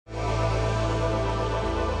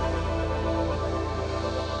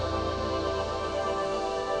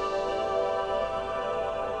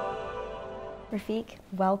Refik,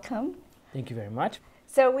 welcome. Thank you very much.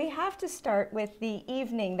 So we have to start with the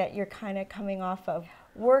evening that you're kind of coming off of,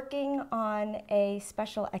 working on a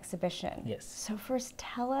special exhibition. Yes. So first,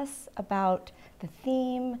 tell us about the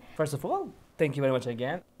theme. First of all, thank you very much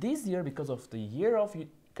again. This year, because of the year of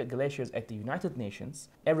glaciers at the United Nations,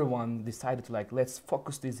 everyone decided to let's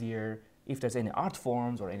focus this year. If there's any art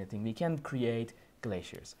forms or anything, we can create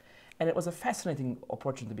glaciers. And it was a fascinating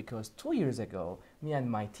opportunity because 2 years ago, me and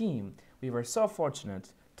my team, we were so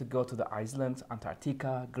fortunate to go to the Iceland,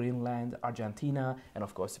 Antarctica, Greenland, Argentina, and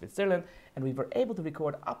of course Switzerland, and we were able to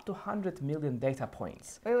record up to 100 million data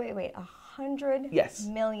points. Wait, 100 Yes.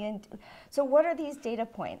 million. So what are these data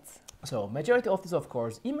points? So majority of this, of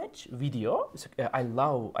course, image, video.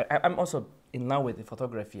 I'm also in love with the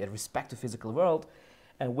photography and respect the physical world.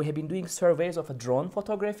 And we have been doing surveys of a drone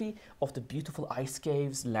photography of the beautiful ice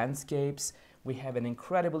caves, landscapes. We have an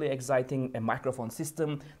incredibly exciting microphone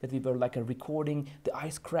system that we were recording the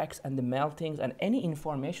ice cracks and the meltings and any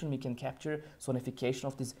information we can capture, sonification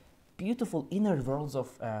of these beautiful inner worlds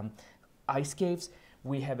of ice caves.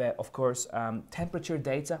 We have, of course, temperature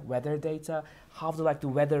data, weather data, how the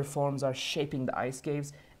weather forms are shaping the ice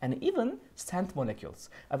caves, and even sand molecules.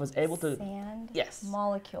 I was able to... Sand Yes.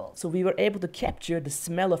 molecules. So we were able to capture the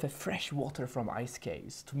smell of a fresh water from ice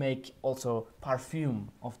caves to make also perfume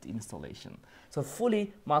of the installation. So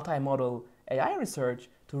fully multimodal AI research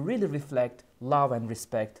to really reflect, love and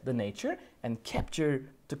respect the nature and capture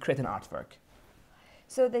to create an artwork.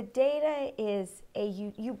 So the data is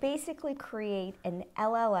you basically create an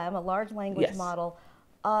LLM, a large language Yes. model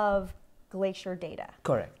of glacier data.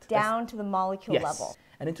 Correct. Down to the molecule Yes. level.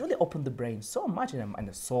 And it really opened the brain so much and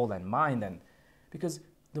the soul and mind, and because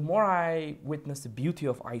the more I witness the beauty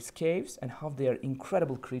of ice caves and how they are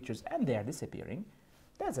incredible creatures and they are disappearing,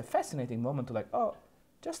 that's a fascinating moment to oh,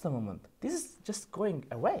 just a moment, this is just going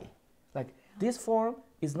away. This form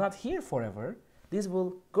is not here forever, this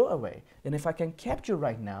will go away. And if I can capture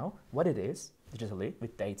right now what it is, digitally,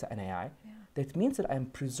 with data and AI, that means that I'm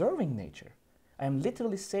preserving nature. I am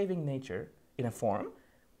literally saving nature in a form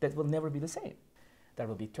that will never be the same. There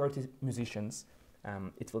will be 30 musicians.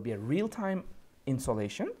 It will be a real-time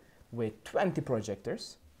installation with 20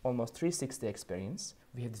 projectors, almost 360 experience.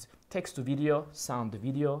 We have this text-to-video,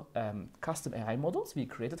 sound-to-video, custom AI models we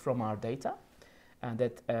created from our data, and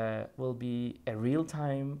that will be a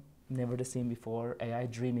real-time, never the seen before, AI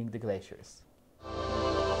dreaming the glaciers.